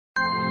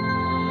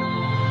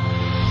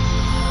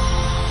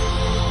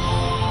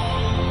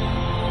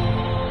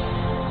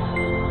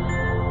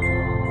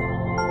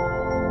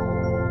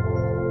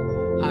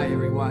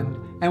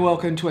and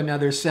welcome to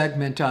another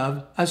segment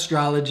of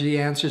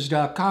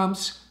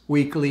AstrologyAnswers.com's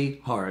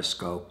weekly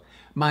horoscope.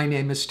 My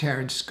name is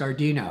Terence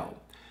Scardino.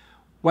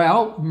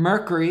 Well,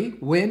 Mercury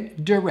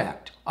went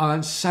direct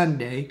on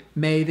Sunday,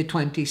 May the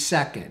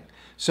 22nd.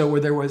 So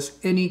where there was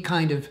any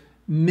kind of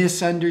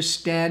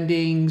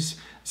misunderstandings,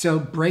 so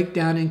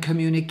breakdown in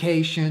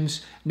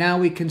communications, now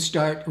we can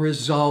start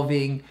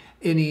resolving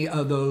any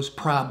of those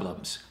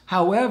problems.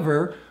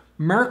 However,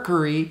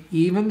 Mercury,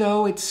 even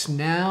though it's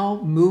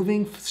now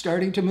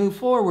starting to move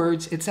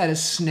forwards, it's at a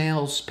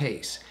snail's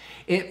pace.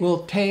 It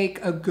will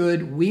take a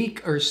good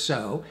week or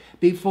so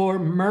before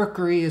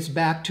Mercury is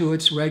back to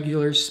its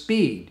regular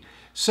speed.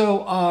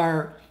 So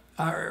our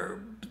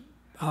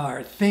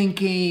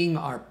thinking,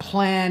 our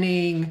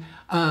planning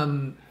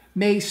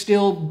may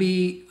still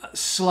be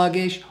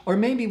sluggish, or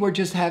maybe we're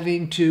just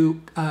having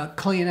to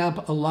clean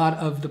up a lot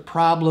of the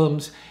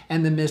problems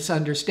and the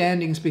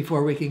misunderstandings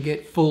before we can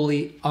get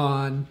fully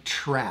on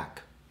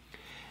track.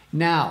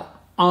 Now,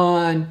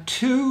 on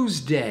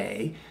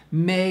Tuesday,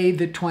 May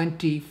the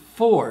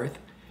 24th,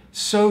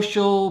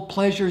 social,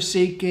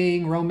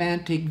 pleasure-seeking,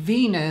 romantic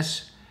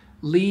Venus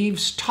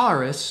leaves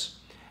Taurus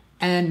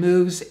and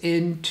moves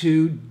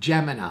into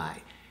Gemini.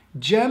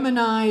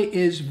 Gemini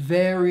is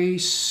very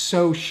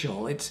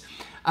social.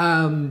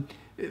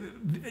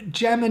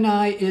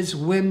 Gemini is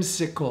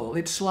whimsical.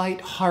 It's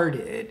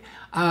lighthearted.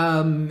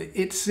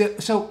 It's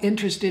so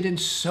interested in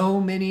so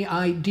many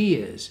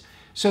ideas.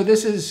 So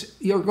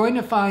you're going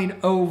to find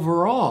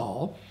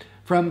overall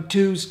from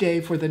Tuesday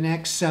for the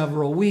next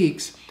several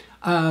weeks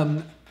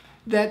that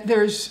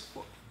there's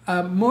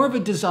more of a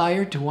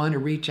desire to want to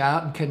reach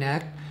out and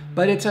connect,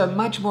 but it's a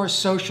much more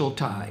social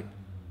time.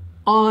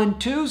 On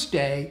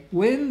Tuesday,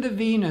 when the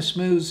Venus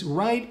moves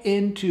right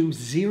into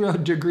 0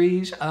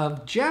 degrees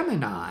of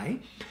Gemini,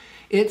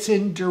 it's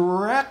in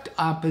direct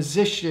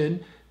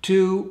opposition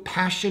to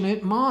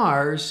passionate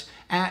Mars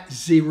at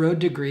 0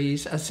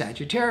 degrees of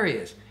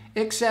Sagittarius,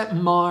 except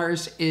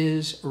Mars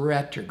is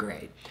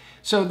retrograde.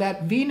 So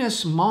that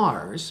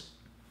Venus-Mars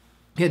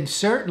can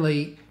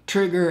certainly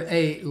trigger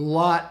a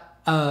lot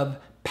of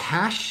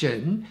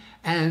passion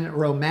and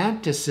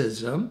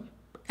romanticism,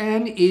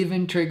 and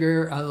even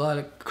trigger a lot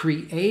of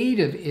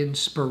creative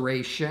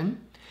inspiration.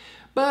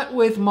 But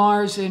with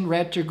Mars in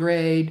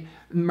retrograde,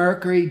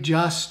 Mercury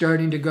just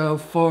starting to go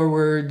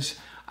forwards,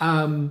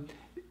 you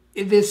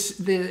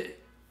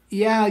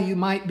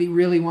might be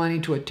really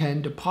wanting to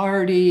attend a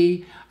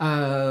party,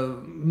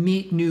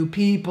 meet new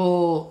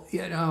people,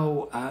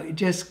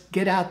 just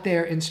get out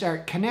there and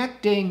start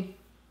connecting.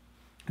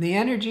 The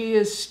energy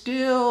is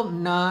still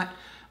not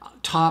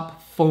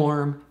top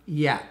form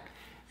yet.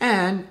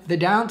 And the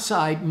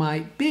downside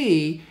might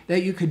be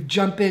that you could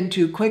jump in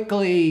too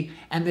quickly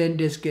and then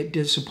just get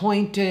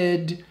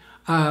disappointed.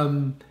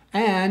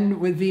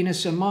 And with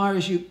Venus and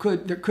Mars,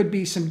 there could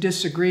be some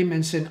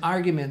disagreements and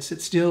arguments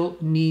that still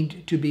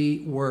need to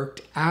be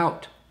worked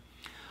out.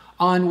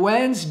 On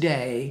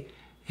Wednesday,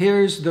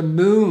 here's the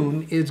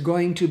moon is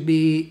going to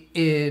be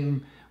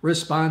in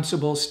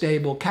responsible,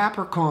 stable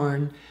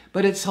Capricorn,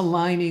 but it's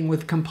aligning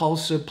with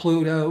compulsive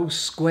Pluto,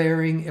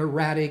 squaring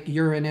erratic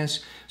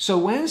Uranus. So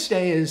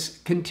Wednesday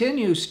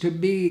continues to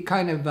be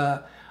kind of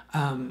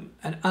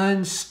an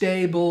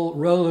unstable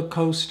roller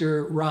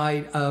coaster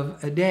ride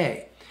of a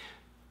day.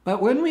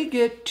 But when we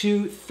get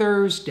to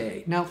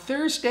Thursday, now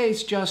Thursday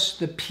is just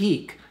the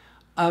peak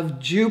of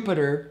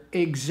Jupiter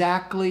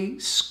exactly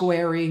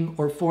squaring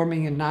or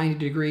forming a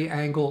 90-degree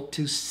angle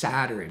to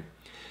Saturn.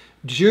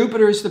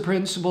 Jupiter is the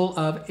principle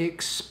of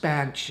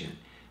expansion.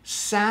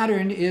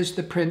 Saturn is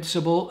the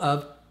principle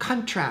of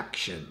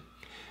contraction.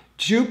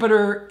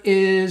 Jupiter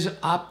is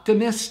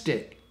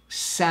optimistic.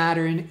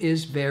 Saturn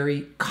is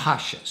very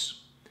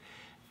cautious.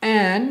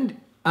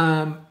 And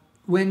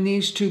when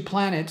these two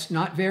planets,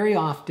 not very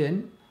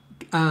often,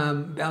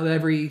 about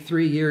every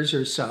 3 years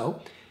or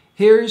so,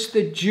 here's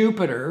the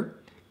Jupiter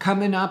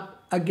coming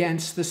up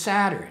against the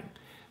Saturn.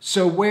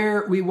 So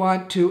where we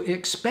want to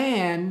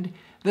expand,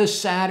 the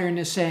Saturn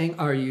is saying,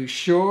 are you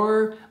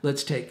sure?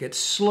 Let's take it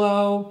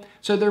slow.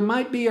 So there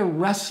might be a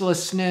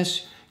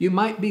restlessness. You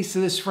might be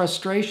this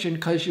frustration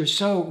because you're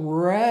so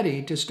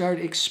ready to start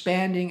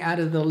expanding out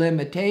of the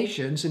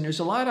limitations. And there's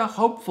a lot of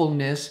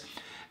hopefulness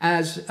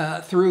as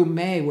through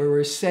May, where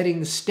we're setting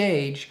the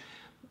stage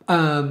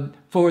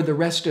for the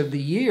rest of the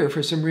year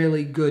for some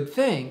really good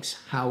things.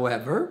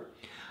 However,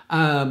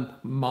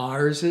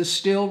 Mars is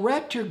still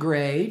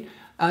retrograde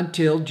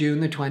until June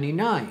the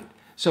 29th.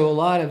 So a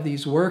lot of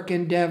these work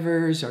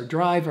endeavors, our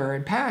drive, our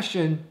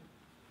passion,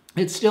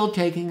 it's still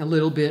taking a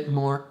little bit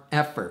more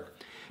effort.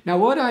 Now,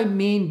 what I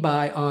mean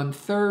by on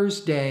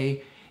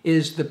Thursday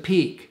is the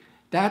peak.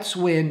 That's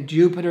when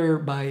Jupiter,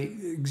 by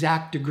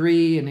exact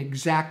degree and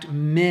exact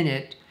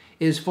minute,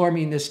 is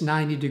forming this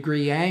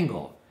 90-degree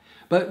angle.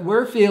 But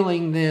we're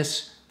feeling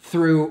this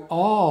through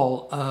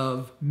all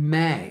of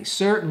May,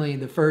 certainly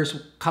the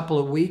first couple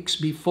of weeks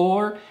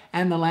before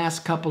and the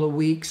last couple of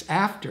weeks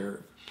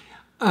after.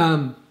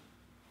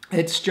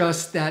 It's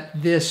just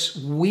that this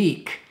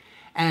week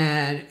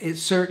And it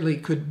certainly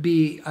could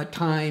be a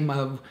time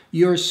of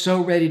you're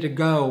so ready to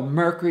go.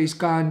 Mercury's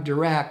gone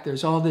direct.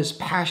 There's all this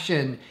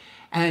passion,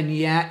 and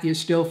yet you're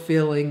still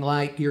feeling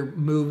like you're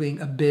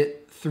moving a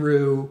bit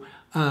through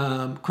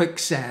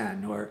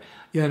quicksand, or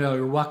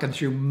you're walking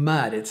through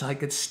mud. It's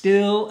like it's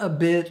still a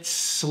bit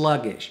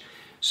sluggish.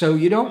 So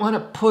you don't want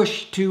to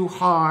push too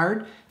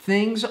hard.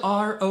 Things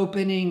are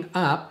opening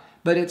up,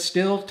 but it's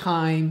still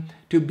time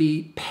to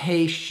be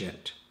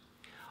patient.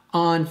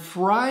 On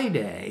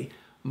Friday,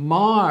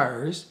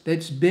 Mars,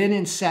 that's been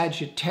in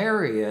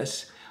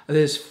Sagittarius,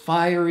 this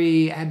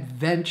fiery,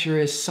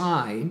 adventurous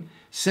sign,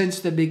 since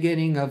the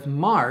beginning of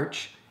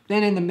March,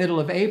 then in the middle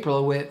of April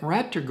it went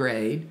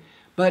retrograde,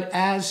 but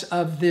as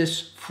of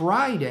this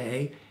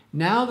Friday,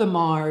 now the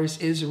Mars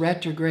is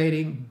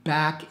retrograding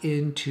back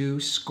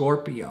into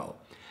Scorpio,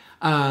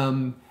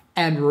 and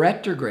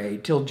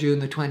retrograde till June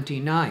the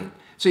 29th.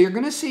 So you're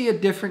going to see a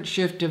different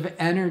shift of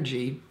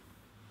energy.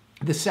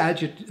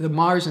 The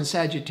Mars in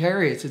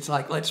Sagittarius, it's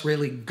like, let's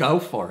really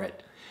go for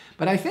it.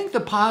 But I think the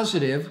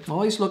positive,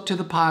 always look to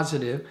the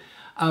positive,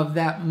 of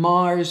that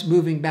Mars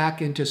moving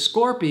back into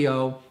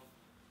Scorpio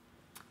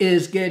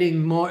is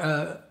getting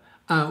more,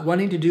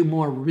 wanting to do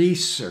more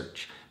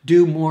research,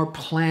 do more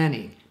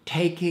planning,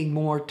 taking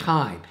more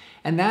time.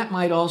 And that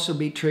might also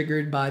be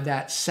triggered by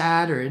that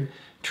Saturn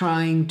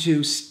trying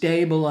to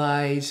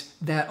stabilize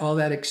all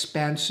that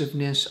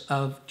expansiveness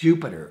of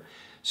Jupiter.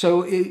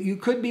 So you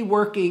could be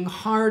working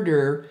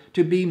harder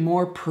to be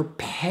more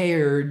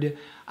prepared,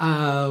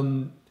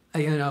 doing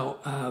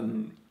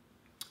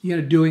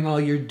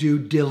all your due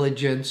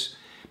diligence.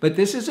 But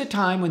this is a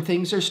time when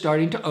things are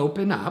starting to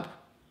open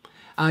up.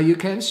 You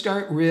can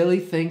start really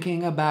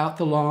thinking about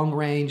the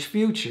long-range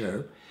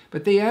future.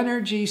 But the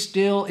energy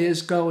still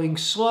is going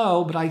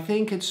slow, but I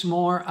think it's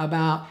more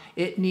about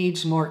it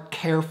needs more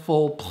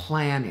careful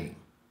planning.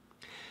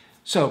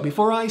 So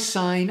before I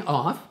sign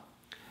off,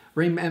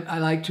 I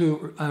like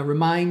to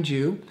remind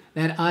you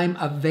that I'm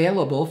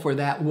available for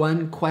that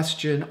one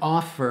question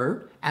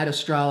offer at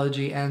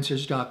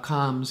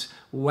astrologyanswers.com's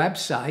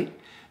website.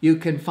 You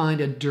can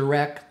find a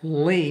direct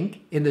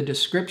link in the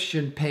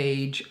description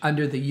page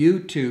under the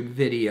YouTube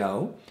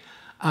video.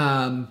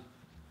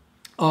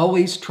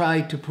 Always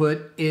try to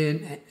put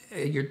in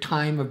your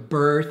time of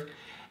birth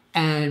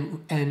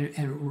and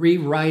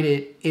rewrite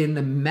it in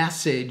the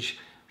message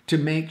to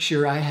make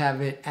sure I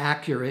have it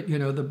accurate.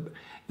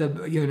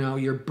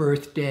 Your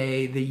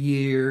birthday, the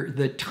year,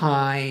 the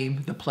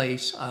time, the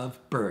place of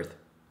birth.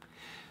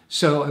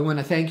 So I want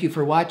to thank you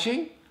for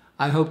watching.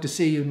 I hope to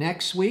see you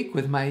next week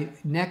with my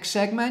next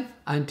segment.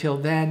 Until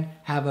then,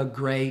 have a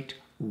great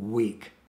week.